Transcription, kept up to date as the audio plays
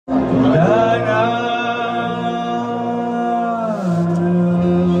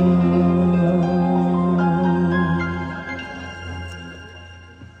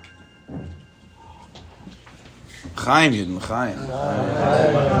L'chaim, Yidin, L'chaim.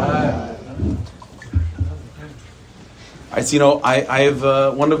 I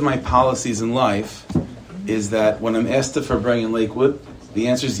have one of my policies in life is that when I'm asked to farbregin in Lakewood, the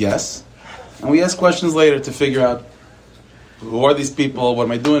answer is yes. And we ask questions later to figure out who are these people, what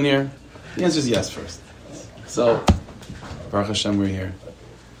am I doing here? The answer is yes first. So, Baruch Hashem, we're here.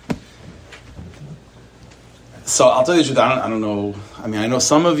 So I'll tell you the truth, I don't know. I mean, I know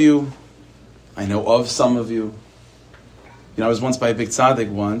some of you. I know of some of you. I was once by a big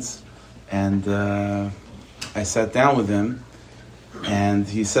tzaddik once, and I sat down with him, and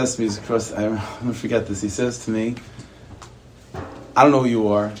he says to me, I'll never forget this, he says to me, I don't know who you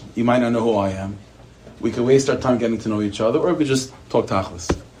are, you might not know who I am. We could waste our time getting to know each other, or we could just talk tachlis.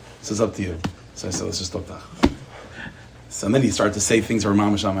 So it's up to you. So I said, let's just talk tachlis. So and then he started to say things that were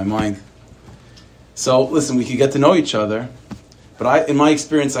mamash on my mind. So listen, we could get to know each other, but in my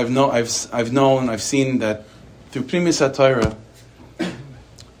experience, I've seen that through Primis HaTorah,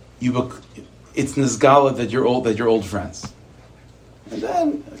 it's nizgala that you're old friends, and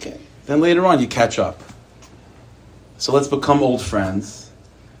then later on you catch up. So let's become old friends.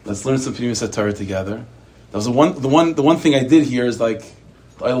 Let's learn some Primis HaTorah together. That was the one thing I did here is like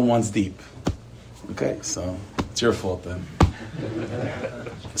the oil one's deep. Okay, so it's your fault then.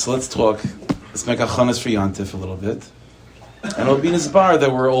 So let's talk. Let's make achanas for Yantif a little bit. And it'll be nizbar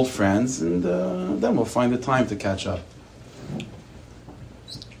that we're old friends, and then we'll find the time to catch up.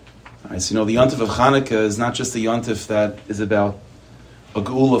 All right, so the Yantif of Chanukah is not just a Yantif that is about a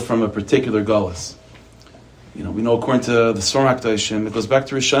geulah from a particular galus. We know according to the Sforim HaKadoshim, it goes back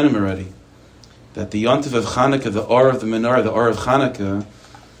to Rishonim already, that the Yantif of Chanukah, the Or of the Menorah, the Or of Chanukah,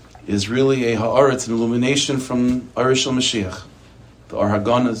 is really a Ha'or, it's an illumination from Arish Mashiach, the Or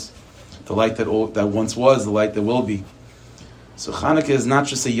HaGanas, the light that once was, the light that will be. So Chanukah is not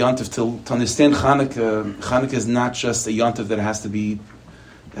just a yontif. To understand Chanukah is not just a yontif that has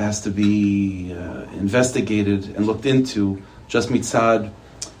to be investigated and looked into just mitzad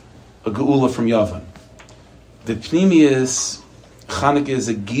a geulah from Yavan. The pnimius Chanukah is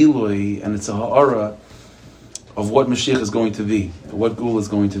a gilui and it's a ha'ara of what Mashiach is going to be, what geulah is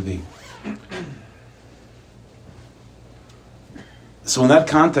going to be. So in that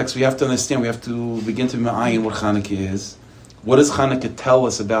context, we have to understand, we have to begin to ma'ayin what Chanukah is. What does Chanukah tell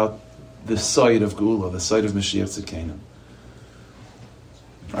us about the side of Geulah, the side of Mashiach Tzidkenu? All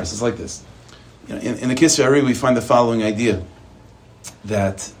right, so it's like this. In the Kisvei Ari, we find the following idea,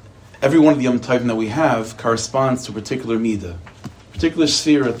 that every one of the Yom Tovim that we have corresponds to a particular midah, a particular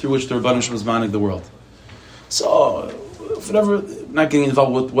sphere through which the Rebbeinu Shem was manning the world. So, whatever, not getting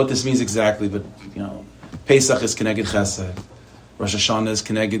involved with what this means exactly, but, Pesach is Keneged Chesed, Rosh Hashanah is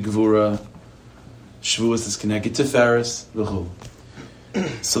Keneged Gevura, Shavuos is connected to Tiferes, v'chul.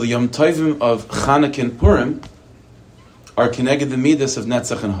 So the Yom Tovim of Chanukah and Purim are connected the midas of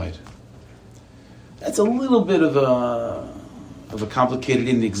Netzach and Hod. That's a little bit of a complicated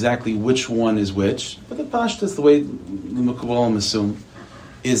in exactly which one is which, but the Pashtus, the way the Mekubalim assume,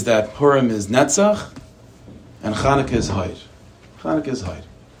 is that Purim is Netzach and Chanukah is Hod. Chanukah is Hod.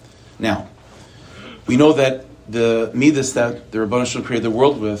 Now, we know that the midas that the Rebbeinu Shalom created the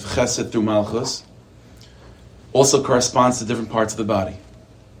world with, Chesed through Malchus, also corresponds to different parts of the body.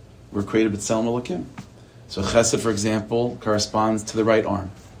 We're created b'tselem Elokim. So Chesed, for example, corresponds to the right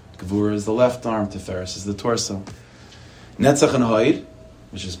arm. Gevura is the left arm. Tiferes is the torso. Netzach and Hod,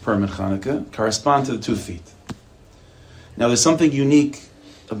 which is Purim and Chanukah, correspond to the 2 feet. Now there's something unique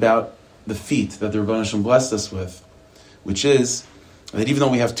about the feet that the Rebbeinu Shalom blessed us with, which is that even though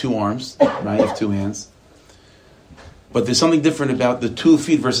we have 2 arms, right, we have 2 hands, but there's something different about the 2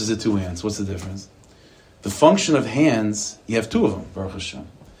 feet versus the 2 hands. What's the difference? The function of hands, you have 2 of them, Baruch Hashem.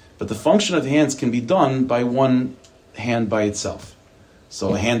 But the function of hands can be done by one hand by itself.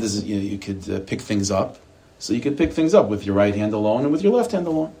 So a hand is, you could pick things up. So you could pick things up with your right hand alone and with your left hand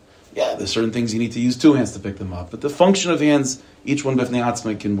alone. Yeah, there's certain things you need to use 2 hands to pick them up. But the function of hands, each one b'fnei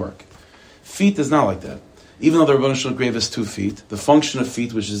atzma can work. Feet is not like that. Even though the Rebbeinu Shalom gave us 2 feet, the function of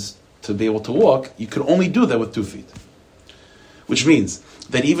feet, which is to be able to walk, you could only do that with 2 feet. Which means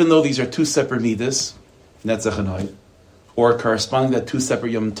that even though these are 2 separate midas, Netzach and Hod, or corresponding to 2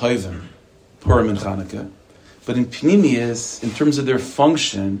 separate Yom Tovim, Purim and Chanukah, but in Pnimius, in terms of their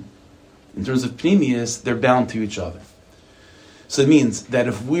function, in terms of Pnimius, they're bound to each other. So it means that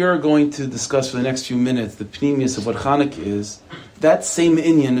if we are going to discuss for the next few minutes the Pnimius of what Chanukah is, that same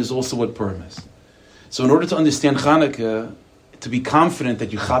inyan is also what Purim is. So in order to understand Chanukah, to be confident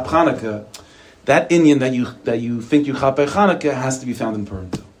that you chap Chanukah, that inyan that you think you chap by Chanukah has to be found in Purim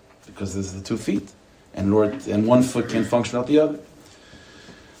too, because there's the 2 feet. And one foot can't function without the other.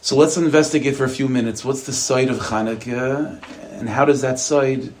 So let's investigate for a few minutes. What's the side of Chanukah, and how does that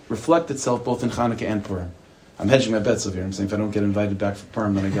side reflect itself both in Chanukah and Purim? I'm hedging my bets over here. I'm saying if I don't get invited back for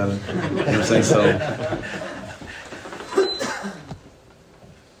Purim, then I gotta. I'm saying so.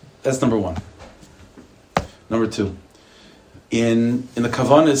 That's number one. Number two, in the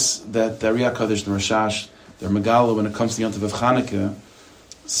Kavanis that the Riyah Kadosh and Rashash, they're Megala when it comes to the Yontiv of Chanukah.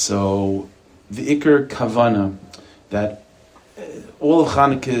 So the Iker Kavana that all of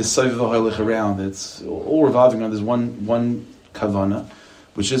Chanukah is Soiv v'Holich around. It's all revolving around this one Kavana,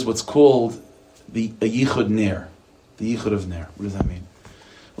 which is what's called a Yichud Ner, the Yichud of Ner. What does that mean?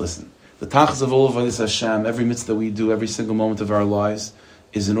 Listen, the Tachas of all of Avodas Hashem, every mitzvah that we do, every single moment of our lives,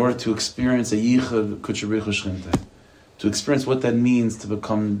 is in order to experience a Yichud Kutsharich Shchinte, to experience what that means to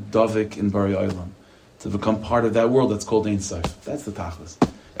become Davik in Bari Olam, to become part of that world that's called Ein Sof. That's the Tachas.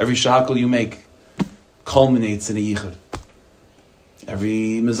 Every shakel you make culminates in a Yichud.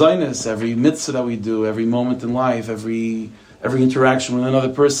 Every mezainis, every mitzvah that we do, every moment in life, every interaction with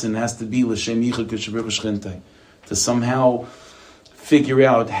another person has to be l'shem yichud k'shabrich shchinte, to somehow figure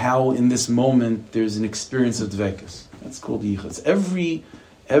out how in this moment there's an experience of dvekus. That's called yichud. It's every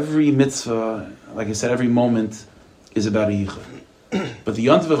mitzvah, like I said, every moment is about a yichud. But the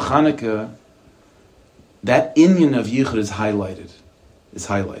Yontiv of Chanukah, that inyan of yichud is highlighted.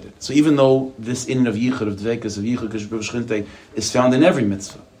 So even though this inyan of yichud, of dvekus, of yichud k'shabrich shchinte is found in every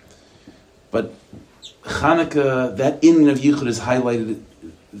mitzvah, but Chanukah, that inyan of yichud is highlighted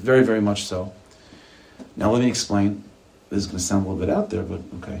very, very much so. Now let me explain. This is going to sound a little bit out there, but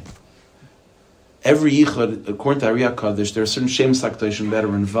okay. Every yichud, according to Ariyah Kadosh, there are certain shemus hakdoshim that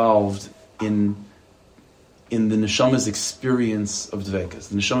are involved in the neshama's experience of dvekas,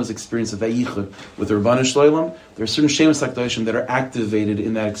 the neshama's experience of that yichud with the Rabbanu Shloim. There are certain shemus hakdoshim that are activated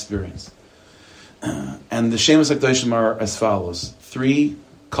in that experience, and the shemus hakdoshim are as follows: 3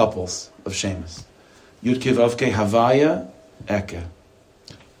 couples of shemus. Yud Kei Vav Kei Havaya Eke,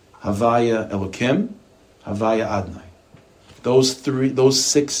 Havaya Elokim, Havaya Adnai. Those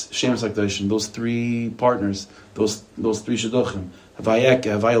 6 Shemus HaKadoshim, those 3 partners, those 3 Shidduchim, Havaya Eke,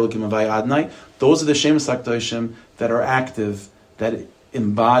 Havaya Elokim, Havaya Adnai. Those are the Shemus HaKadoshim that are active, that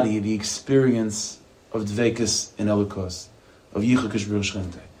embody the experience of Dveikus in Elikos, of Yichud K'Shbir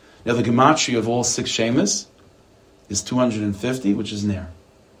Shchente. Now the gematria of all 6 Shemus is 250, which is Ner.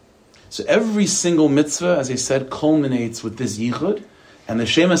 So every single mitzvah, as I said, culminates with this yichud, and the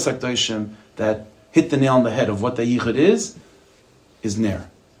shemus hakdoshim that hit the nail on the head of what the yichud is ner.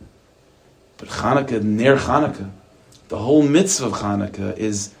 But Chanukah, ner Chanukah, the whole mitzvah of Chanukah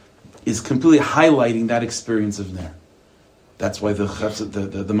is completely highlighting that experience of ner. That's why the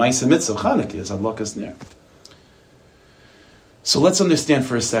ma'aseh mitzvah of Chanukah is adlakas ner. So let's understand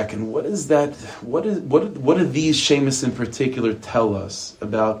for a second, what is that? What do these shemus in particular tell us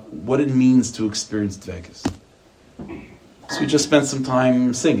about what it means to experience dvekas? So we just spent some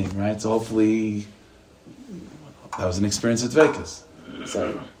time singing, right? So hopefully that was an experience of dvekas.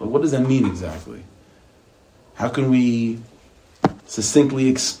 So, but what does that mean exactly? How can we succinctly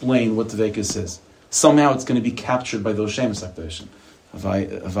explain what dvekas is? Somehow it's going to be captured by those shemus hakdoshim.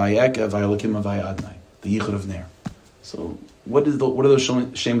 Havaya Eke, Havaya Elokim, Havaya Adnai, the yichud of ner. So what do those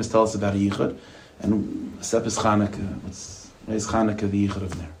shemus tell us about a yichud? And step is Chanukah. Why is Chanukah the yichud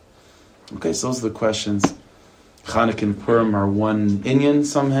of ner? Okay, so those are the questions. Chanukah and Purim are one inyan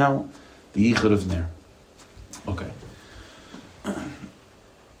somehow. The yichud of ner. Okay.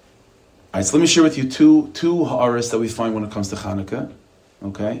 Alright, so let me share with you two ha'aras that we find when it comes to Chanukah.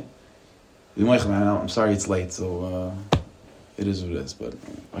 Okay? I'm sorry it's late, so it is what it is, but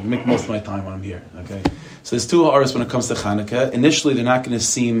I can make most of my time when I'm here. Okay? So there's 2 ha'aras when it comes to Chanukah. Initially, they're not going to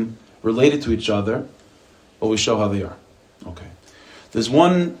seem related to each other, but we show how they are. Okay. There's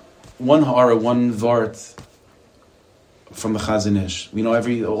one ha'ara, one vart from the Chazon Ish. We know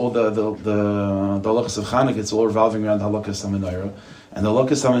all the halachas of Chanukah, it's all revolving around the halachas HaMenorah. And the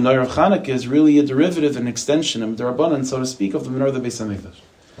halachas HaMenorah of Chanukah is really a derivative, an extension, of the Rabbanan, so to speak, of the Menorah of the Beis HaMikdash.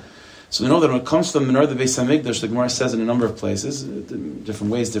 So we know that when it comes to the Menorah of the Beis HaMikdash, the Gemara says in a number of places,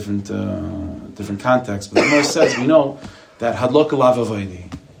 different ways, different contexts, but the Gemara says, we know that Hadlok Alav Avoidi.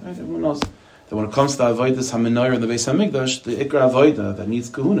 Right? Everyone knows that when it comes to Avoidus HaMenorah in the Beis HaMikdash, the Ikra Avoida that needs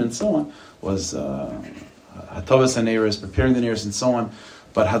Kahuna and so on was Hatovas HaNeiros, preparing the Neiros and so on.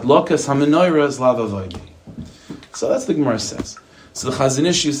 But Hadlokas HaMenorah is Lav Avoidi. So that's the Gemara says. So the Chazon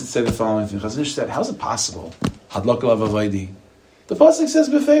Ish used to say the following thing. Chazon Ish said, how's it possible? Hadlok Alav Avoidi. The pasuk says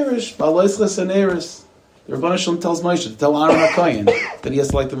beferish, ba'loisles haneris. The Rebbeinu Shalom tells Moshe to tell Aaron HaKohen that he has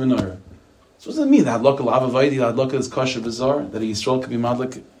to light the menorah. So what does it mean? That hadlaka l'avavaydi, hadlaka is kosher bizarre, that a Yisrael could be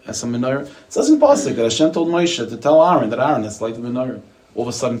madlik as a menorah? It says in pasuk that Hashem told Moshe to tell Aaron that Aaron has to light the menorah. All of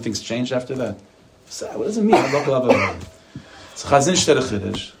a sudden things changed after that. So what does it mean? So Chazon said a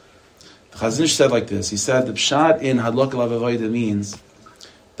chiddush. The Chazon said like this. He said the pshat in Hadlok Alav Avodah means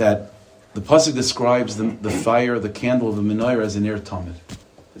that the pasuk describes the fire, the candle of the menorah as an air tamid.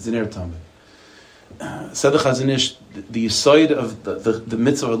 It's an air tamid. Said the Chazon Ish, the side of the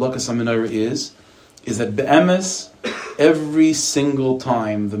mitzvah of Hadlokas HaMenorah is that be'emes, every single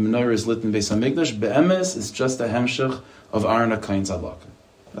time the menorah is lit in Beis HaMikdash, be'emes is just a hemshech of Aaron HaKohen's Hadlaka.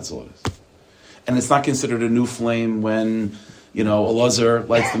 That's all it is. And it's not considered a new flame when, Elazar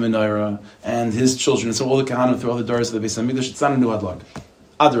lights the menorah and his children, so all the kahanim through all the doors of the Beis HaMikdash, it's not a new Hadlaka.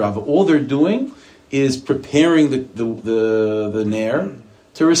 Adarava, all they're doing is preparing the nair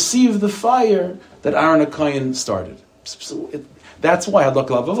to receive the fire that Aaron HaKohen started. So that's why Hadlaka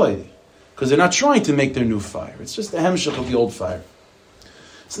Alav Avodah. Because they're not trying to make their new fire. It's just the hemshech of the old fire.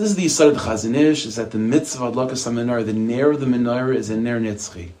 So this is the Yisod of the Chazon Ish, is that the mitzvah of Hadlakas HaMenorah, the ner of the menorah is a ner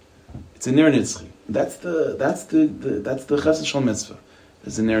nitzchi. It's a ner nitzchi. That's the Chesed Shal mitzvah.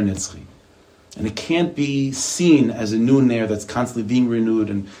 It's a ner nitzchi. And it can't be seen as a new ner that's constantly being renewed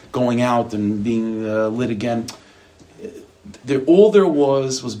and going out and being lit again. All there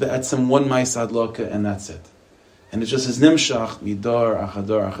was be'etzem one ma'is hadlaka, and that's it. And it just says nimshach midar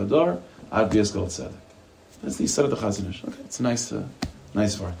achadar ad b'yas gol tzedek. That's the Yisod of the Chazon Ish. Okay, it's a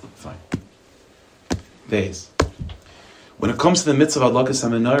nice word. Fine. Days. When it comes to the mitzvah of Hadlakas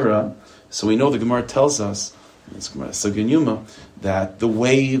HaMenorah, so we know the Gemara tells us, it's Gemara Sugya Yuma, that the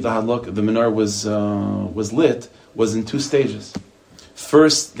way the menorah was lit was in two stages.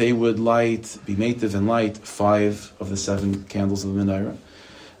 First, they would be meitiv and light 5 of the 7 candles of the menorah.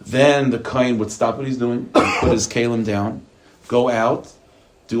 Then the kohen would stop what he's doing, put his kalim down, go out,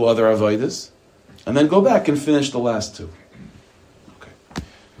 do other avodas, and then go back and finish the last 2. Okay.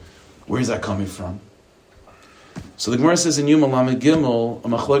 Where is that coming from? So the Gemara says in Yuma Lamed Gimel, a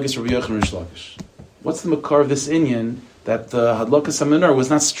machlokes Rabbi Yochanan and Rish Lakish. What's the makar of this inyan that the Hadlakas HaMenorah was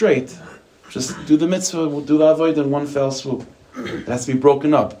not straight? Just do the mitzvah, we'll do the avodah in one fell swoop. It has to be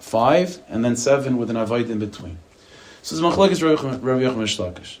broken up. 5 and then 7 with an avodah in between. So it's machlokes Rabbi Yochanan and Rish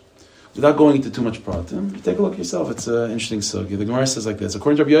Lakish. Without going into too much pratim, you take a look yourself. It's an interesting sugya. The Gemara says like this.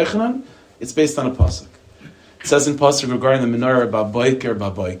 According to Rabbi Yochanan, it's based on a pasuk. It says in pasuk regarding the menorah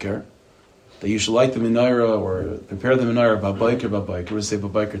babayker, that you should light the menorah or prepare the menorah babayker. We say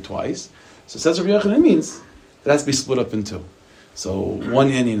babayker twice. So it says Rabbi Yochanan, it means it has to be split up in 2. So one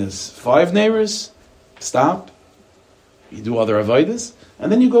inyan is 5 neighbors, stop, you do other avodas, and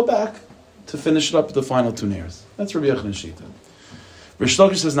then you go back to finish it up with the final 2 neighbors. That's Rabbi Yochanan's Shlita. Rish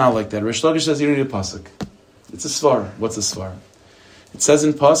Lakish says not like that. Rish Lakish says you don't need a pasuk. It's a svar. What's a svar? It says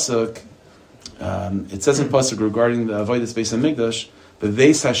in pasuk regarding the avodas Beis HaMikdash,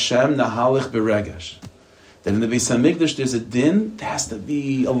 Beis Hashem nahalich beregash. That in the Beis HaMikdash there's a din, there has to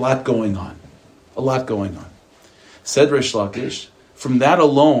be a lot going on. Said Rish Lakish, from that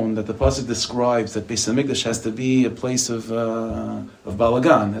alone, that the pasuk describes that Beis HaMikdash has to be a place of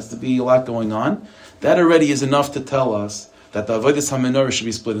balagan, has to be a lot going on, that already is enough to tell us that the avodas HaMenorah should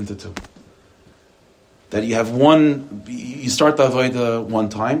be split into 2. That you have you start the avodah one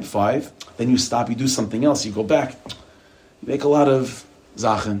time, 5, then you stop, you do something else, you go back, you make a lot of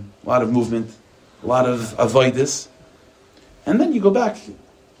zachen, a lot of movement, a lot of avodas, and then you go back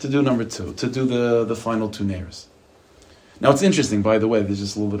to do number 2, to do the final 2 neiros. Now it's interesting, by the way, there's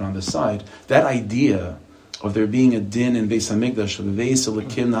just a little bit on the side, that idea of there being a din in Beis HaMikdash,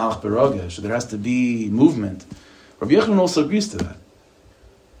 there has to be movement. Rabbi Yochanan also agrees to that.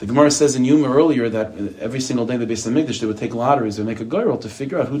 The Gemara says in Yuma earlier that every single day in the Beis HaMikdash they would take lotteries, they would make a geulah to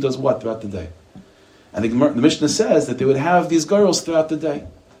figure out who does what throughout the day. And the Mishnah says that they would have these geulos throughout the day.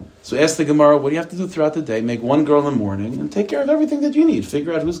 So ask the Gemara, what do you have to do throughout the day? Make one girl in the morning and take care of everything that you need.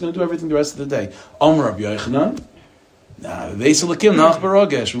 Figure out who's going to do everything the rest of the day. Amar Rabbi Yochanan,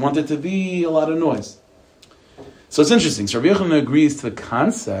 we want it to be a lot of noise. So it's interesting. So Rabbi Yochanan agrees to the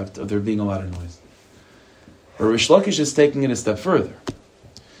concept of there being a lot of noise. But Rish Lakish is taking it a step further.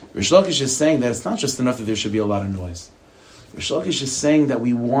 Rish Lakish is saying that it's not just enough that there should be a lot of noise. Rish Lakish is saying that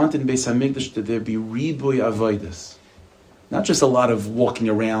we want in Beis HaMikdash that there be ribuy avodas. Not just a lot of walking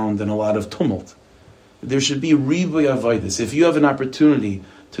around and a lot of tumult. There should be ribuy avodas. If you have an opportunity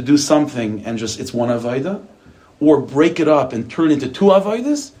to do something and just it's one avodah, or break it up and turn it into 2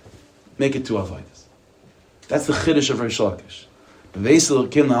 avodas, make it 2 avodas. That's the chiddush of Rish Lakish.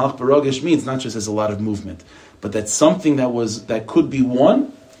 Means not just as a lot of movement, but that something that could be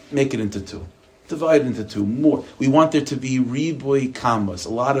 1, make it into 2. Divide it into 2 more. We want there to be ribuy kamas, a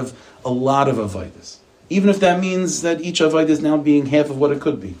lot of avodas. Even if that means that each avodah is now being half of what it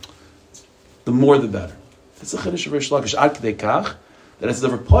could be. The more the better. That's the chiddush of Rish Lakish. Ad k'dei kach, that it's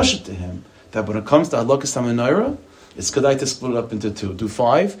never pashut to him, that when it comes to Halakas HaMenorah, it's kedai to split it up into two. Do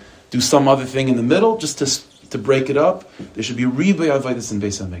 5, do some other thing in the middle, just to break it up. There should be ribay avodas in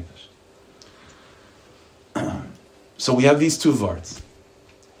Beis HaMikdash. So we have these two varts.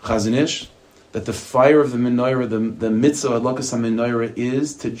 Chazon Ish, that the fire of the menorah, the mitzvah of Halakas HaMenorah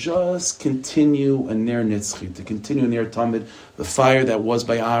is to just continue a ner nitzchi, to continue a ner tamid. The fire that was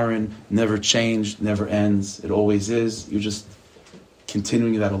by Aaron never changed, never ends. It always is. You're just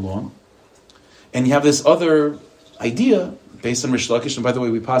continuing that along. And you have this other idea based on Rish Lakish, and by the way,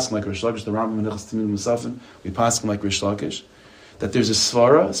 we pass like Rish Lakish, the Rambam Menachos Tamid Musafin, we pass like Rish Lakish, that there's a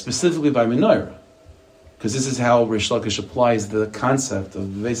svara specifically by menorah, because this is how Rish Lakish applies the concept of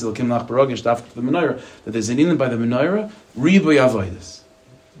Vesel Kim Nach Baragish after the menorah, that there's an inyan by the menorah, riboy avodas.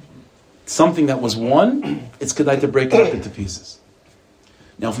 Something that was one, it's kedai to break it up into pieces.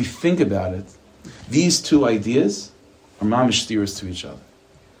 Now, if we think about it, these two ideas are mamish steers to each other.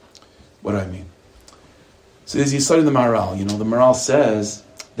 What do I mean? So as you study the Maharal, the Maharal says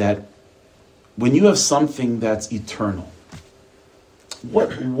that when you have something that's eternal,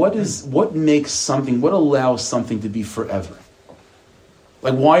 what makes something, what allows something to be forever?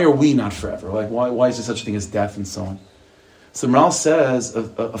 Like, why are we not forever? Like, why is there such a thing as death and so on? So the Maharal says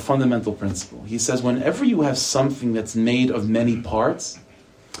a fundamental principle. He says whenever you have something that's made of many parts,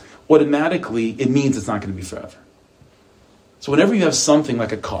 automatically it means it's not going to be forever. So whenever you have something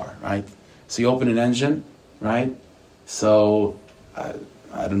like a car, right? So you open an engine, right? So,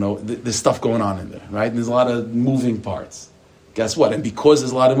 I don't know, there's stuff going on in there, right? And there's a lot of moving parts. Guess what? And because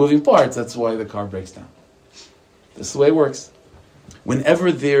there's a lot of moving parts, that's why the car breaks down. This is the way it works.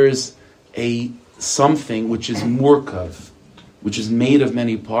 Whenever there's something which is murkav, which is made of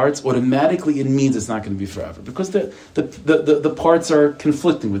many parts, automatically it means it's not going to be forever. Because the parts are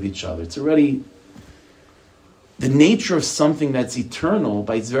conflicting with each other. It's already... The nature of something that's eternal,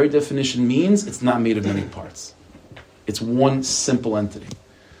 by its very definition, means it's not made of many parts. It's one simple entity.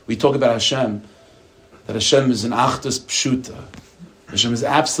 We talk about Hashem, that Hashem is an achdus pshuta. Hashem is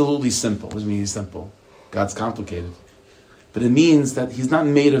absolutely simple. What does it mean he's simple? God's complicated. But it means that he's not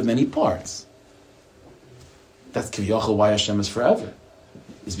made of many parts. That's kiviyachol why Hashem is forever.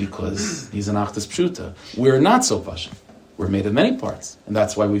 Is because he's an achdus pshuta. We're not so pashut. We're made of many parts. And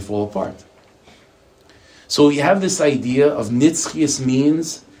that's why we fall apart. So you have this idea of nitzchias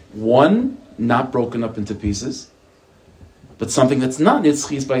means one, not broken up into pieces, but something that's not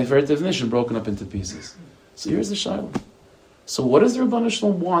nitzchias by very definition broken up into pieces. So here's the shayla. So what does the Rebbeinu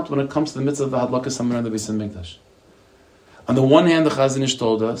Shalom want when it comes to the mitzvah of the Hadlakas HaMenorah in the Beis HaMikdash? On the one hand, the Chazon Ish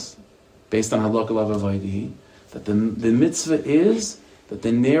told us, based on Hadlaka Lav Avaydihi, that the mitzvah is that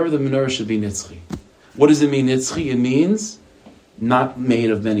the ner of the menorah should be nitzchi. What does it mean nitzchi? It means not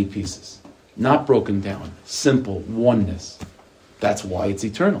made of many pieces. Not broken down, simple, oneness. That's why it's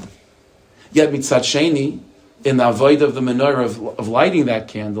eternal. Yet mitzat sheni, in the avodah of the menorah of lighting that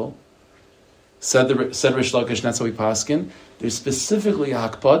candle, said Rish Lakish, and that's how we paskin, there's specifically a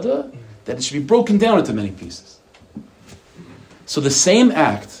hakpada that it should be broken down into many pieces. So the same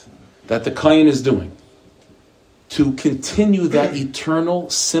act that the kohen is doing to continue that eternal,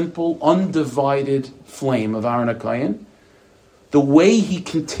 simple, undivided flame of Aaron HaKohen, the way he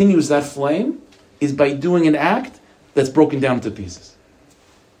continues that flame is by doing an act that's broken down into pieces.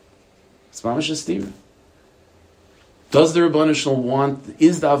 It's mamash stira. Does the Rebbeinu Shalom want,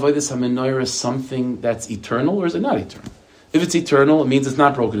 is the Avodas HaMenorah something that's eternal, or is it not eternal? If it's eternal, it means it's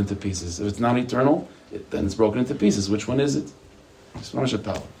not broken into pieces. If it's not eternal, then it's broken into pieces. Which one is it? It's mamash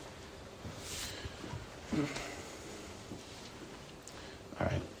power. All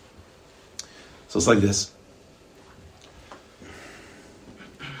right. So it's like this.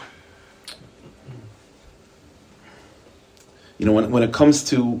 When it comes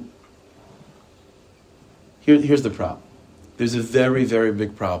to... Here's the problem. There's a very, very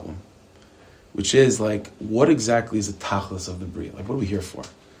big problem, which is like, what exactly is the tachlis of the bria? Like, what are we here for?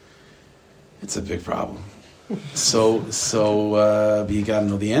 It's a big problem. So, but you got to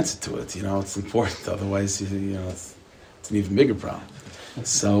know the answer to it. It's important. Otherwise, it's an even bigger problem.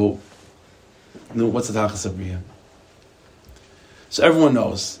 So, what's the tachlis of bria? So everyone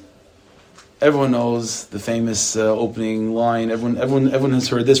knows. Everyone knows the famous opening line. Everyone has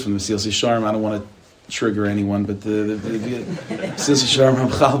heard this from the Mesilas Yesharim. I don't want to trigger anyone, but the Mesilas Yesharim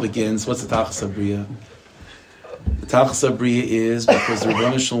Ramchal begins. What's the Tachas HaBriya? The Tachas HaBriya is because the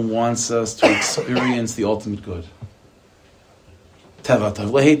Rebbeinu Shalom wants us to experience the ultimate good. Teva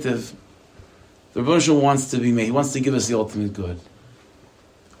Tav Lehetiv. The Rebbeinu Shalom wants to be made. He wants to give us the ultimate good.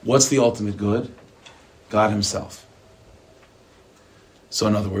 What's the ultimate good? God Himself. So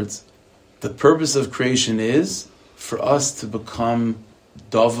in other words, the purpose of creation is for us to become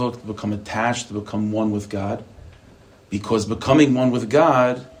davuk, to become attached, to become one with God, because becoming one with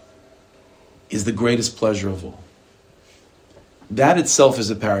God is the greatest pleasure of all. That itself is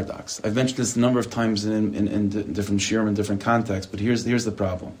a paradox. I've mentioned this a number of times in different shiurim and different contexts, but here's the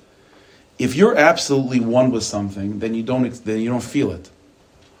problem. If you're absolutely one with something, then you don't feel it.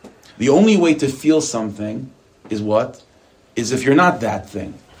 The only way to feel something is what? Is if you're not that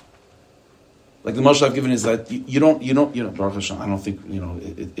thing. Like the mashal I've given is that you don't Baruch Hashem, I don't think,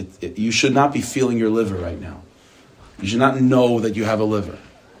 you should not be feeling your liver right now. You should not know that you have a liver.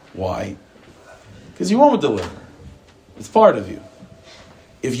 Why? Because you won't with the liver. It's part of you.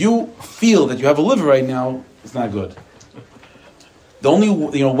 If you feel that you have a liver right now, it's not good. The only,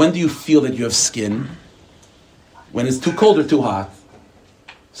 when do you feel that you have skin? When it's too cold or too hot.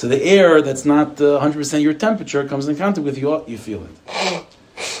 So the air that's not 100% your temperature comes in contact with you, you feel it.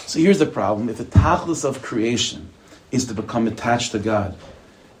 So here's the problem. If the tachlis of creation is to become attached to God,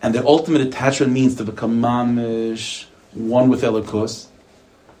 and the ultimate attachment means to become mamish, one with Elokus,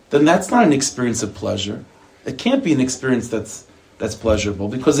 then that's not an experience of pleasure. It can't be an experience that's pleasurable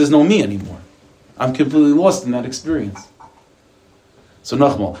because there's no me anymore. I'm completely lost in that experience. So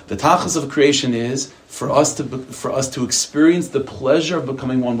Nachmal, the tachlis of creation is for us to experience the pleasure of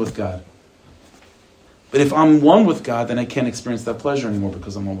becoming one with God. But if I'm one with God, then I can't experience that pleasure anymore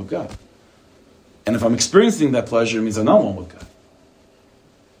because I'm one with God. And if I'm experiencing that pleasure, it means I'm not one with God.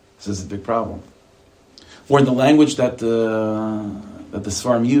 This is a big problem. Or in the language that the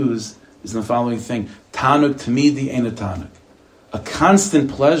Sfarim use is the following thing: Tanuk tamidi ain't a tanuk. A constant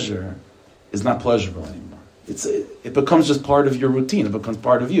pleasure is not pleasurable anymore. It becomes just part of your routine. It becomes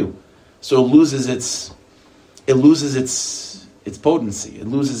part of you. So it loses its potency. It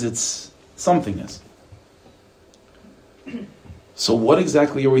loses its somethingness. So what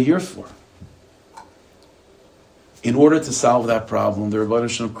exactly are we here for? In order to solve that problem, the Rebbe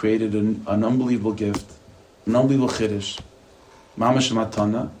Hashem created an unbelievable gift, an unbelievable chiddush, mamash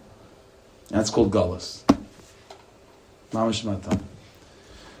matana, and it's called galus. Mamash matana.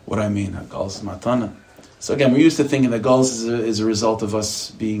 What do I mean? Galus matana. So again, we're used to thinking that galus is a result of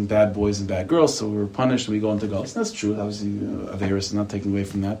us being bad boys and bad girls, so we're punished and we go into galus. That's true. Obviously, Averis is not taking away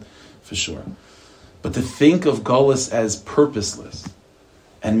from that, for sure. But to think of galus as purposeless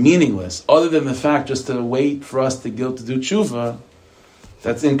and meaningless, other than the fact just to wait for us to do tshuva,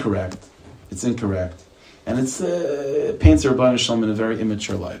 that's incorrect. It's incorrect. And it paints the Rebbeinu Shalom in a very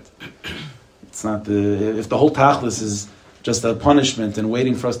immature light. It's not if the whole tachlis is just a punishment and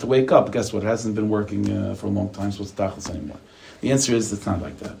waiting for us to wake up, guess what? It hasn't been working for a long time, so it's tachlis anymore. The answer is it's not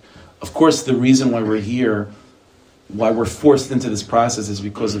like that. Of course, the reason why we're here, why we're forced into this process is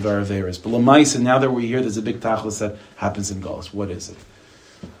because of our averis. But l'maisa, now that we're here, there's a big tachlis that happens in galus. What is it?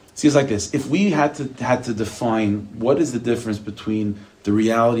 See, it's like this. If we had to define what is the difference between the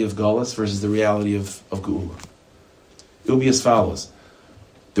reality of galus versus the reality of geulah, it would be as follows.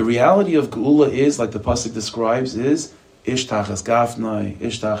 The reality of geulah is, like the pasuk describes, is ish tachas gafnai,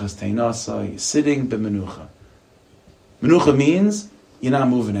 ish tachas teinasai, sitting b'menucha. Menucha means you're not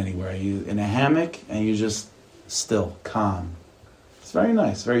moving anywhere. You're in a hammock and you're just still, calm. It's very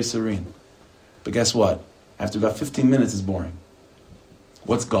nice, very serene. But guess what? After about 15 minutes, it's boring.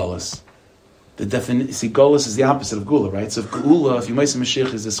 What's galus? Galus is the opposite of geulah, right? So if geulah, if Yemais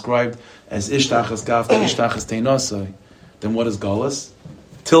Mashiach is described as ish tachas gafnai, ish tachas teinasai, then what is galus?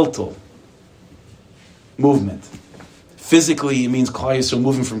 Tiltal. Movement. Physically, it means Klal Yisrael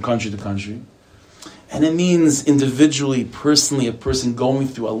moving from country to country. And it means individually, personally, a person going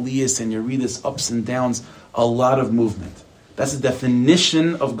through aliyahs and yeridus, ups and downs, a lot of movement. That's the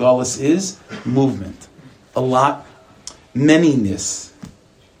definition of galus is movement. A lot, manyness.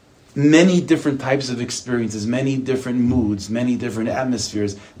 Many different types of experiences, many different moods, many different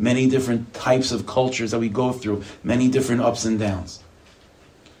atmospheres, many different types of cultures that we go through, many different ups and downs.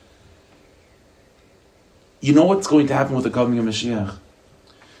 You know what's going to happen with the coming of Mashiach?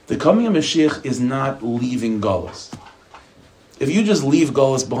 The coming of Mashiach is not leaving galus. If you just leave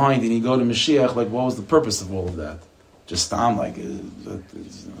galus behind and you go to Mashiach, like what was the purpose of all of that? Just stand like the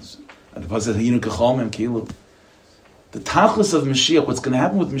tachlis of Mashiach, what's going to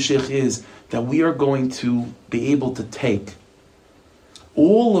happen with Mashiach is that we are going to be able to take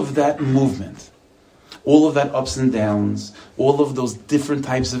all of that movement, all of that ups and downs, all of those different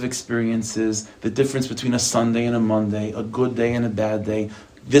types of experiences, the difference between a Sunday and a Monday, a good day and a bad day,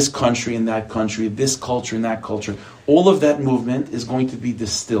 this country and that country, this culture and that culture, all of that movement is going to be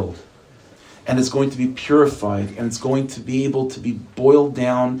distilled. And it's going to be purified, and it's going to be able to be boiled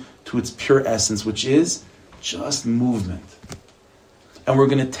down to its pure essence, which is just movement. And we're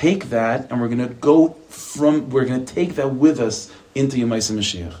going to take that, and we're going to take that with us into Yemaisa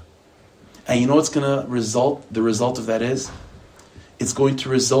Mashiach. And you know what's going to result? The result of that is, it's going to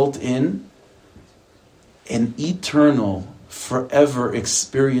result in an eternal, forever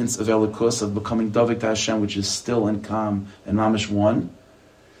experience of Elikus, of becoming Davik to Hashem, which is still and calm and mamish one,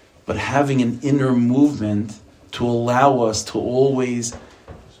 but having an inner movement to allow us to always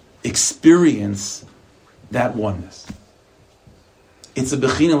experience that oneness. It's a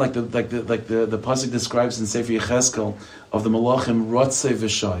bechina like the pasuk describes in Sefer Yechezkel of the Malachim Rotzei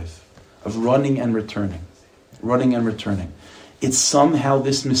v'Shayv, of running and returning. It's somehow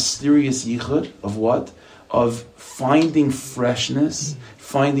this mysterious yichud of what? Of finding freshness,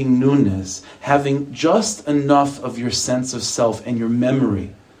 finding newness, having just enough of your sense of self and your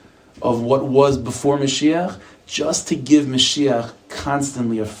memory of what was before Mashiach, just to give Mashiach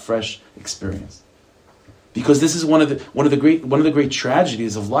constantly a fresh experience. Because this is one of the great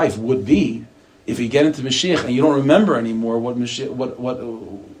tragedies of life would be if you get into Mashiach and you don't remember anymore what was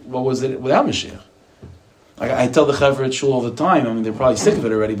it without Mashiach. Like I tell the Chaver at shul all the time. I mean, they're probably sick of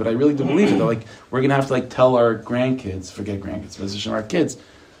it already, but I really do believe it. They're like, we're gonna have to tell our grandkids, forget grandkids, but our kids,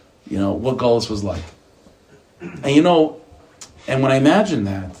 what galus was like. And when I imagine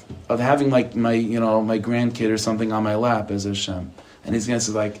that of having my grandkid or something on my lap as Hashem, and he's gonna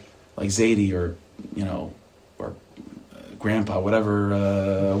say like Zaidi or grandpa, whatever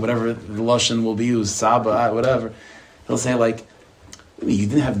the lashon will be used, Saba, whatever. He'll say you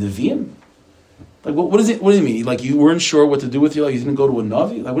didn't have Nevi'im? Like, what does it mean? Like, you weren't sure what to do with your life? You didn't go to a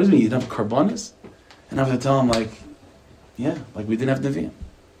Navi? Like, what does it mean? You didn't have Karbanis? And I have to tell him, we didn't have Nevi'im.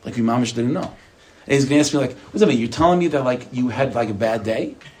 Like, we mamish didn't know. And he's going to ask me, what does that mean? You're telling me that, you had, a bad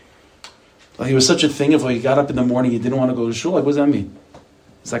day? Like, it was such a thing of, you got up in the morning, you didn't want to go to shul? Like, what does that mean?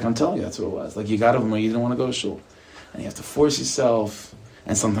 It's like, I'm telling you, that's what it was. Like, you got up in the morning, you didn't want to go to shul. And you have to force yourself.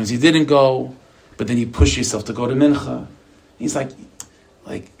 And sometimes you didn't go, but then you push yourself to go to mincha. And he's like,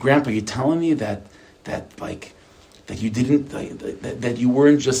 Grandpa, you're telling me that you didn't, that you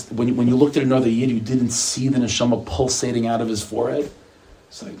weren't just, when you looked at another yid, you didn't see the neshama pulsating out of his forehead?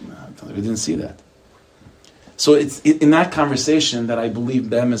 It's like, no, I didn't see that. So it's in that conversation that I believe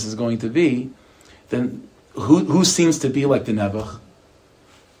Be'emes is going to be, then who seems to be like the Nebuch?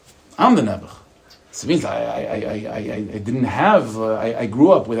 I'm the Nebuch. So it means I didn't have, I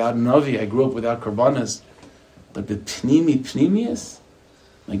grew up without Navi, I grew up without Karbanas, but the Pnimius,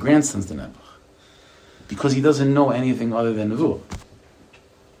 my grandson's the Nebuch. Because he doesn't know anything other than Nevuah.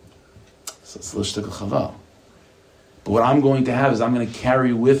 So it's l'shtik chaval. But what I'm going to have is I'm going to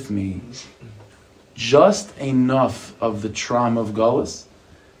carry with me just enough of the trauma of Galus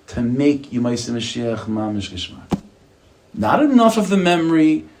to make Yemaisa Mashiach mamish geshmak. Not enough of the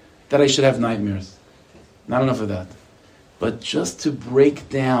memory that I should have nightmares. Not enough of that. But just to break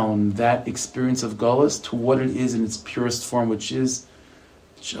down that experience of Galus to what it is in its purest form, which is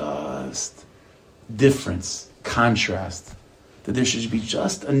just difference, contrast. That there should be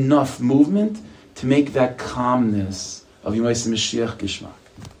just enough movement to make that calmness of Yemaisa Mashiach geshmak.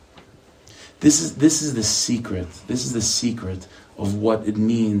 This is the secret. This is the secret of what it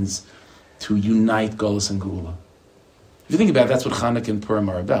means to unite Galus and Geulah. If you think about it, that's what Chanukah and Purim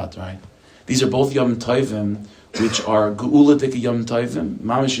are about, right? These are both Yom Tovim, which are Geulah Dik Yom Tovim,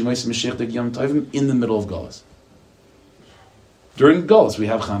 Mamish Yemaisa Mashiach Dik Yom Tovim, in the middle of Galus. During Galus, we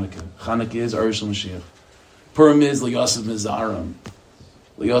have Chanukah. Chanukah is Arishal Mashiach. Purim is L'Yosef Mizarim.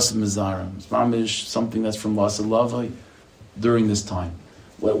 L'Yosef Mizarim. It's mamish something that's from Lasa Lavai during this time.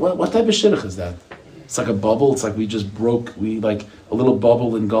 What type of shidduch is that? It's like a bubble. It's like we just broke, a little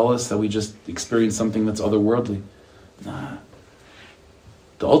bubble in Galus that we just experienced something that's otherworldly. Nah.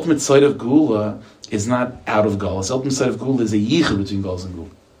 The ultimate side of Geulah is not out of Galus. The ultimate side of Geulah is a yichud between Galus and Geulah.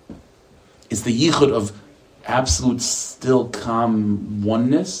 It's the yichud of absolute still calm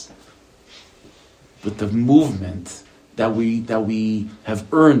oneness with the movement that we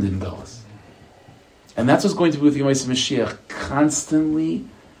have earned in Galus. And that's what's going to be with Yemaisa Mashiach,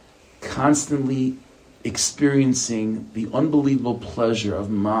 constantly experiencing the unbelievable pleasure of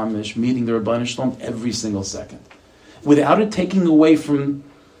mamish, meeting the Rabbeinu Shalom every single second, without it taking away from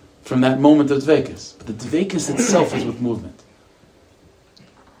that moment of dveikus. But the dveikus itself is with movement.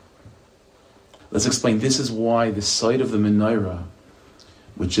 Let's explain. This is why the site of the menorah,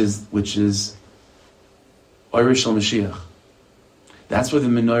 which is Orish al Mashiach, that's where the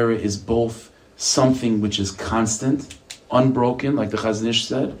menorah is both something which is constant, unbroken, like the Chazon Ish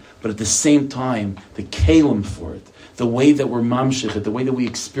said, but at the same time, the kalim for it, the way that we're mamshich it, the way that we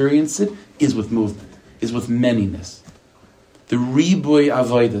experience it, is with movement, is with manyness. The riboy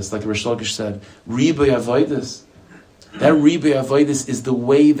avodas, like the Rish Lakish said, riboy avodas, That Ribei Avodas is the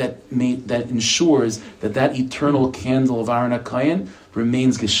way that ensures that eternal candle of Aron HaKayin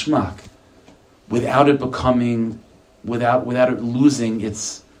remains Geschmack, without it losing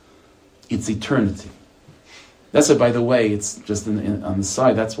its eternity. That's why, by the way, it's just on the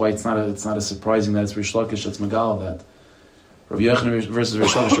side. That's why it's not a surprising that it's Rish Lakish that's Megal that. Rabbi Yochanan versus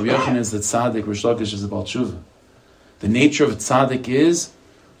Rish Lakish. Rabbi Yochanan is the tzaddik. Rish Lakish is the Baal Tshuva. The nature of a tzaddik is,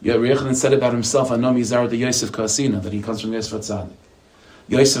 Rabbi Yochanan said about himself, Anom Yizar the Yosef Kasina, that he comes from Yosef Tzaddik.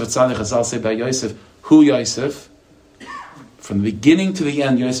 Yosef Tzaddik, Chazal say by Yosef, who Yosef? From the beginning to the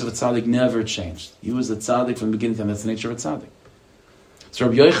end, Yosef Tzaddik never changed. He was a tzaddik from the beginning to the end. That's the nature of a tzaddik. So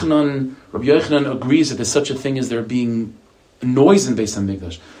Rabbi Yochanan agrees that there's such a thing as there being noise in Beis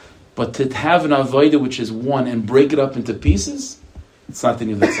HaMikdash. But to have an avodah which is one and break it up into pieces, it's not the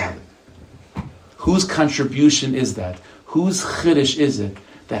need of the tzaddik. Whose contribution is that? Whose chiddush is it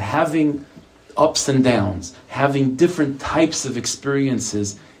that having ups and downs, having different types of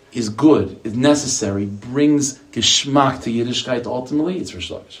experiences is good, is necessary, brings geschmack to Yiddishkeit ultimately? It's Rish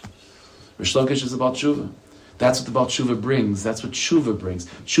Lakish. Rish Lakish is about tshuva. That's what the Baal Tshuva brings. That's what tshuva brings.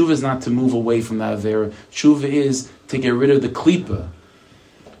 Tshuva is not to move away from that avera. Tshuva is to get rid of the klipa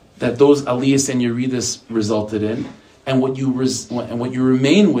that those aliyas and yeridas resulted in, and what you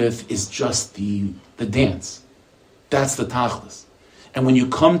remain with is just the dance. That's the tachlis. And when you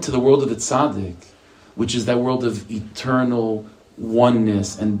come to the world of the tzaddik, which is that world of eternal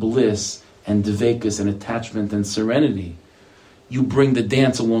oneness and bliss and devekus and attachment and serenity, you bring the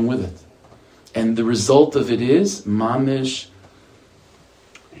dance along with it. And the result of it is mamish,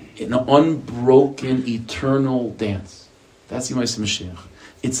 an unbroken eternal dance. That's Yemais Mashiach.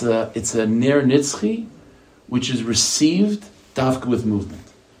 It's a ner nitzchi, which is received dafka with movement.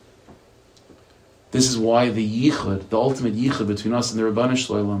 This is why the yichud, the ultimate yichud between us and the Rabbanu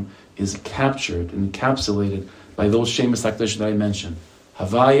Shloim, is captured and encapsulated by those shemus hakdosh that I mentioned.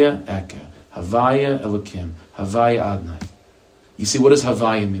 Havaya Eke, Havaya Elokim, Havaya Adnai. You see, what does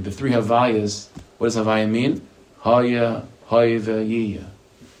Havaya mean? The three Havayas, what does Havaya mean? Haya, Hayva, Yiya.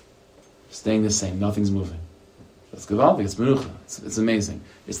 Staying the same, nothing's moving. That's Gavaldi, it's Menucha, it's amazing.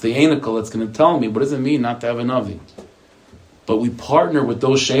 It's the Einikel that's going to tell me, what does it mean not to have a Navi? But we partner with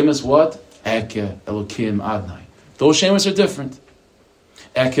those shemus, what? Eke, Elokim, Adnai. Those shemus are different.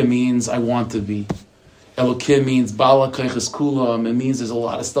 Eke means I want to be. Elokim means Bala Keiches Kulam. It means there's a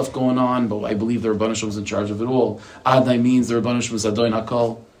lot of stuff going on, but I believe the Rebbeinu Shalom is in charge of it all. Adnai means the Rebbeinu Shalom is Adoin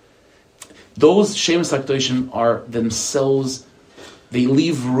Hakol. Those Shemus HaKadoshim are themselves, they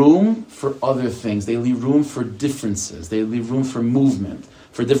leave room for other things. They leave room for differences. They leave room for movement,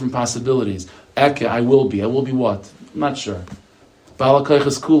 for different possibilities. Eke, I will be. I will be what? I'm not sure. Bala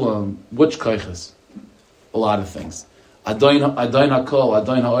Keiches Kulam. Which Keiches? A lot of things. Adoin Hakol,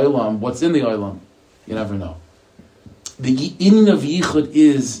 Adoin Ha'olam. What's in the Olam? You never know. The inyan of Yichud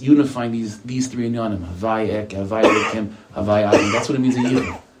is unifying these three inyanim. Havai Ek, Havai Elokim, Havai Adam. That's what it means in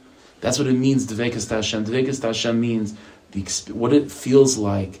Yichud. That's what it means, Devekas Tashem. Devekas Tashem means what it feels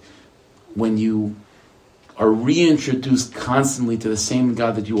like when you are reintroduced constantly to the same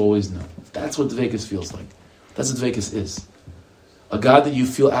God that you always know. That's what Devekas feels like. That's what Devekas is. A God that you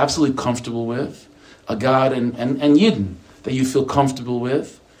feel absolutely comfortable with, a God and Yidden that you feel comfortable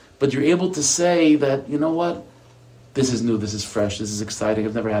with, but you're able to say that, you know what? This is new, this is fresh, this is exciting,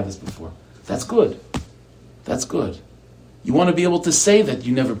 I've never had this before. That's good. That's good. You want to be able to say that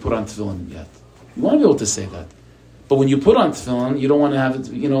you never put on tefillin yet. You want to be able to say that. But when you put on tefillin, you don't want to have it,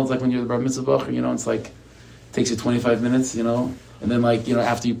 it's like when you're the bar mitzvah bacher, it's like, it takes you 25 minutes, and then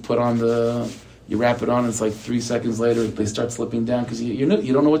after you put on you wrap it on, it's like 3 seconds later, they start slipping down because you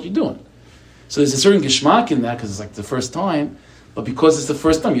don't know what you're doing. So there's a certain geschmack in that because it's like the first time, but because it's the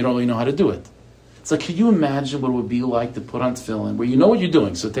first time, you don't really know how to do it. It's like, can you imagine what it would be like to put on tefillin, where you know what you're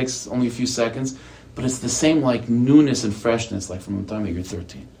doing, so it takes only a few seconds, but it's the same like newness and freshness, like from the time that you're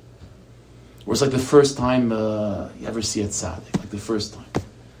 13. Or it's like the first time you ever see a tzaddik, like the first time.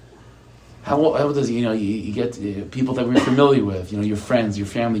 How does you get people that we're familiar with, your friends, your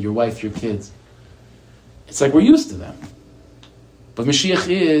family, your wife, your kids. It's like we're used to them. But Mashiach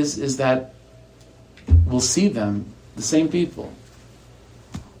is that we'll see them, the same people,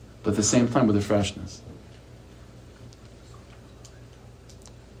 but at the same time with the freshness.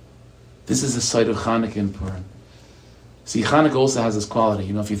 This is the side of Chanukah in Purim. See, Chanukah also has this quality.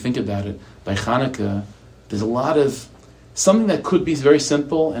 If you think about it, by Chanukah, there's a lot of something that could be very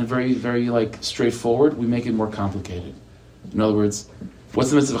simple and very, very straightforward. We make it more complicated. In other words, what's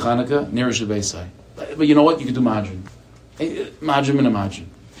the mitzvah of Chanukah? Nerish Beisai. But you know what? You can do Madrim. Madrim and a Madrim.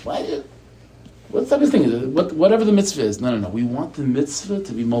 What type of thing is it? Whatever the mitzvah is. No. We want the mitzvah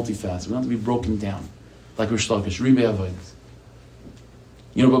to be multifaceted. We want it to be broken down. like Rish Lakish, Ribe Avodas.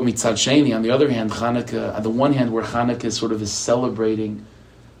 You know, but Mitzad Sheni, on the other hand, Chanukah, on the one hand, where Chanukah sort of is celebrating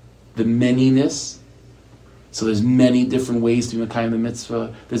the manyness. So there's many different ways to be Mekayim the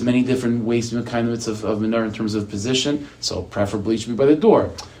mitzvah. There's many different ways to be Mekayim the mitzvah of menorah in terms of position. So preferably it should be by the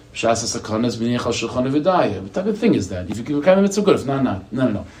door. Shas HaSakanas v'niach al shulchan v'daya. What type of thing is that? If you can Mekayim the mitzvah, good. If not, not.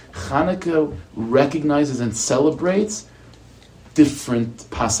 No. Chanukah recognizes and celebrates different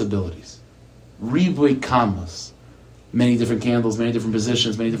possibilities. Riboy kamas. Many different candles, many different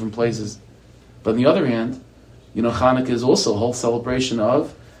positions, many different places. But on the other hand, you know, Chanukah is also a whole celebration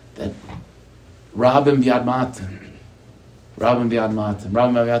of that Rabim Biad Matim. Rabim Biad Matim.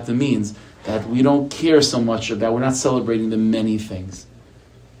 Rabim Biad Matim means that we don't care so much about, we're not celebrating the many things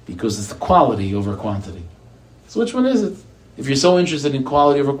because it's the quality over quantity. So which one is it? If you're so interested in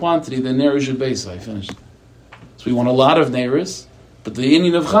quality over quantity, then Neiros should base. I finished. So we want a lot of Neiros, but the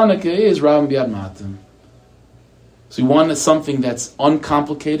Indian of Chanukah is Rabim Biad Matim. So we want something that's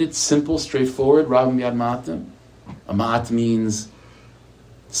uncomplicated, simple, straightforward, Rabim Biad Matim. A Mat means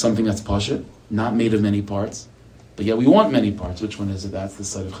something that's pashut, not made of many parts. But yet we want many parts. Which one is it? That's the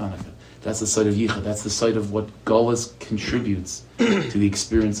side of Chanukah. That's the side of Yichud. That's the side of what galus contributes to the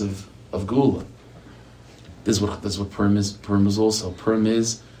experience of geulah. This is what Purim is. Purim is also. Purim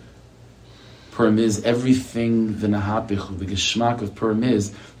is everything the nahapichu, the geschmack of Purim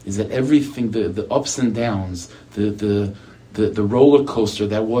is that everything, the ups and downs, the roller coaster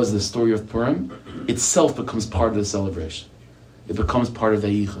that was the story of Purim, itself becomes part of the celebration. It becomes part of the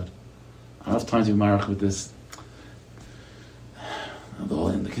yichud. I don't have time to be marach with this. The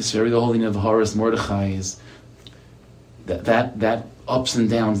whole thing of Horace Mordechai is that ups and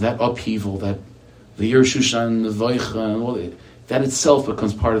downs, that upheaval, that the Yerushan, the Vaycha, and all that itself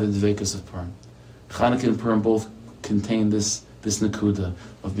becomes part of the Dveikus of Purim. Chanukah and Purim both contain this nakuda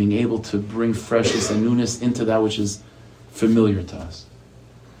of being able to bring freshness and newness into that which is familiar to us.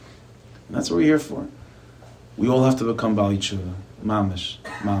 And that's what we're here for. We all have to become Bali Tshuva.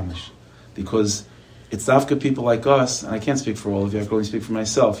 Mamish. Because it's dafka people like us, and I can't speak for all of you, I can only speak for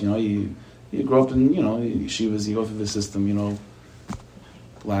myself. You know, you grow up in, yeshivas, you go through the system,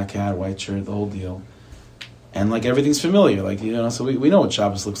 black hat, white shirt, the whole deal. And like everything's familiar, so we know what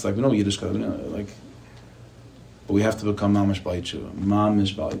Shabbos looks like, we know what Yiddishkeit, but we have to become mamish Bali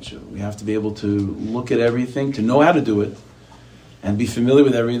Tshuva. We have to be able to look at everything, to know how to do it, and be familiar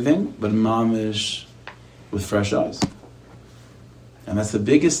with everything, but mamish with fresh eyes. And that's the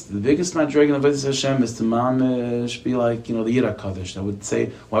biggest madrigal of Avodas Hashem is to mamish be like, the Yirah Kaddish. I would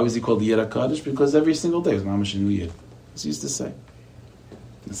say, why was he called the Yirah Kaddish? Because every single day is mamish a new year. As he used to say.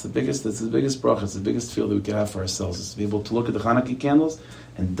 That's the biggest bracha, it's the biggest feel that we can have for ourselves, is to be able to look at the Chanukah candles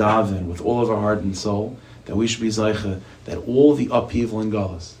and daven with all of our heart and soul that we should be zeicha, that all the upheaval and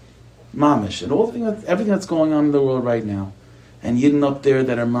galus, mamish, and everything that's going on in the world right now, and Yidden up there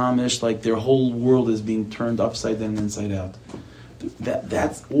that are mamish, like their whole world is being turned upside down and inside out.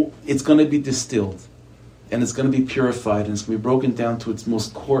 It's going to be distilled, and it's going to be purified, and it's going to be broken down to its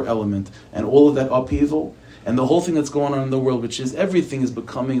most core element, and all of that upheaval, and the whole thing that's going on in the world, which is everything is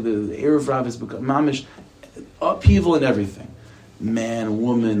becoming, the Erev Rav is becoming, mamish, upheaval in everything. Man,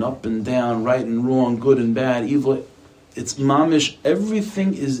 woman, up and down, right and wrong, good and bad, evil. It's mamish,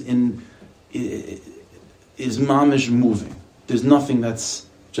 everything is mamish moving. There's nothing that's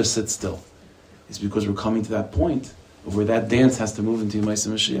just sit still. It's because we're coming to that point of where that dance has to move into Yemais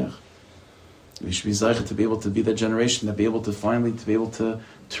Mashiach. We should be zeicha to be able to be that generation, to be able to finally, to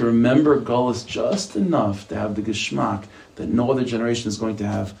remember Galus just enough to have the geschmack that no other generation is going to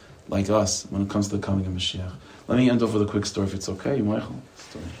have like us when it comes to the coming of Mashiach. Let me end off with a quick story if it's okay, Michael?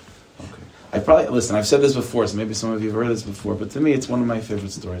 Okay. I've said this before, so maybe some of you have heard this before, but to me it's one of my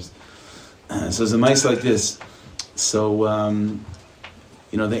favorite stories. So it's a mice like this. So,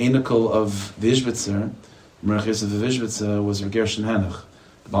 the Einikel of the Ishbitzer, Merech Yosef of Ishbitzer, was Gershon Henach,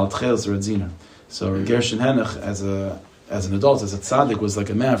 the Baal Tcheles, the Radziner. So Gershon Henach, as an adult, as a tzaddik, was like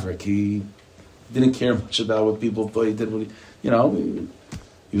a maverick. He didn't care much about what people thought he did. He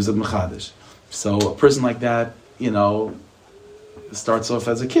was a mechadish. So a person like that, starts off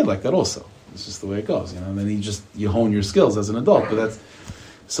as a kid like that also. It's just the way it goes, And then you hone your skills as an adult. But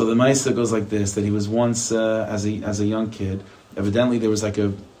so the Maisa goes like this: that he was once as a young kid. Evidently, there was like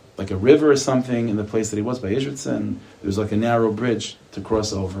a river or something in the place that he was by Ishbitz, and there was like a narrow bridge to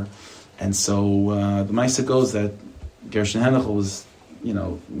cross over. And so the Maisa goes that Gershon Henachel was,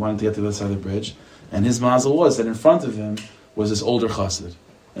 wanted to get to the other side of the bridge, and his mazel was that in front of him was this older chassid.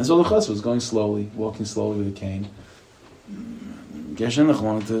 And this older chassid was going slowly, walking slowly with a cane. Gershon Henachel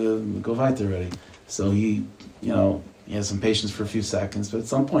wanted to go weiter already. So he He has some patience for a few seconds, but at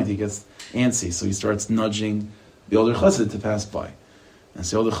some point he gets antsy, so he starts nudging the older chassid to pass by. And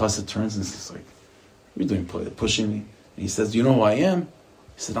so the older chassid turns and says, like, what are you doing, pushing me? And he says, do you know who I am? He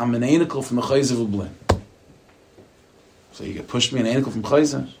said, I'm an einikel from the Chayzer V'blin. So you get pushed me, an einikel from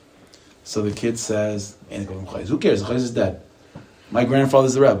Chayzer. So the kid says, einikel from Chayzer. Who cares? The Chayzer is dead. My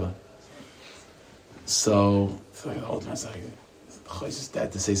grandfather's the Rebbe. So the old man's like, the Chayzer is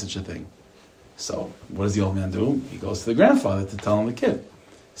dead to say such a thing. So what does the old man do? He goes to the grandfather to tell him the kid.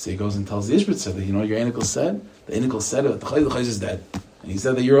 So he goes and tells the Ishbitzer that, you know what your einikel said? The einikel said that the Chayzer is dead. And he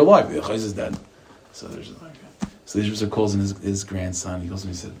said that you're alive, the Chayzer is dead. So there's like, so the Ishbitzer calls in his grandson. He goes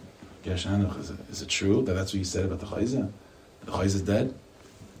and he said, Geshanuch, is it true that that's what you said about the Chayzer? The Chayzer is dead?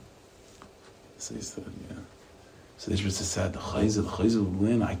 So he said, yeah. So the Ishbitzer said, the Chayzer will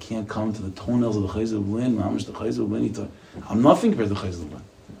win. I can't come to the toenails of the Chayzer will win. Mamish, the Chayzer will win. I'm nothing compared to the Chayzer will win.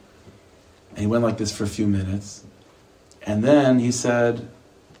 And he went like this for a few minutes. And then he said,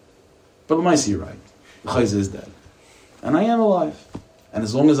 but Lamaisi, you're right. The Chayzer is dead. And I am alive. And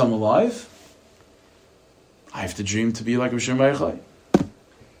as long as I'm alive, I have to dream to be like Rishon Bar Yochai.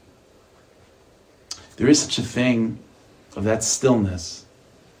 There is such a thing of that stillness.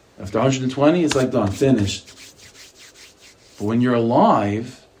 After 120, it's like done, finished. But when you're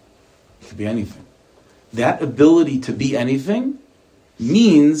alive, it could be anything. That ability to be anything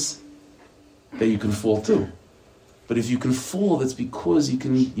means that you can fall too. But if you can fall, that's because you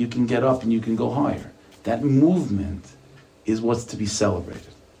can get up and you can go higher. That movement is what's to be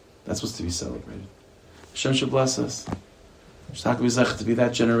celebrated. That's what's to be celebrated. Hashem should bless us. To be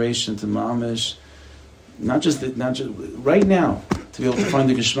that generation, to mamish, not just right now, to be able to find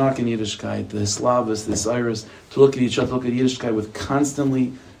the Geschmack in Yiddishkeit, the Slavas, the Cyrus, to look at each other, look at Yiddishkeit with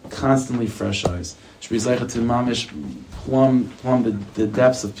constantly fresh eyes. Should be zeicha to mamish, plumb the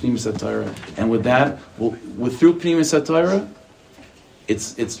depths of Pnimis HaTorah, and with that, through Pnimis HaTorah,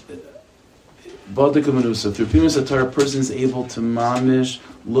 it's Badik HaMenusa. Through Pnimis HaTorah, a person is able to mamish,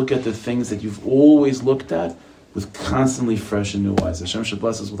 look at the things that you've always looked at with constantly fresh and new eyes. Hashem should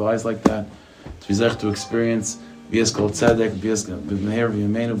bless us with eyes like that, to be zeich to experience B'yes Kol Tzedek, B'yes B'meher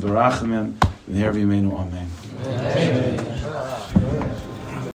V'yameinu B'rachamim, B'meher V'yameinu Amen.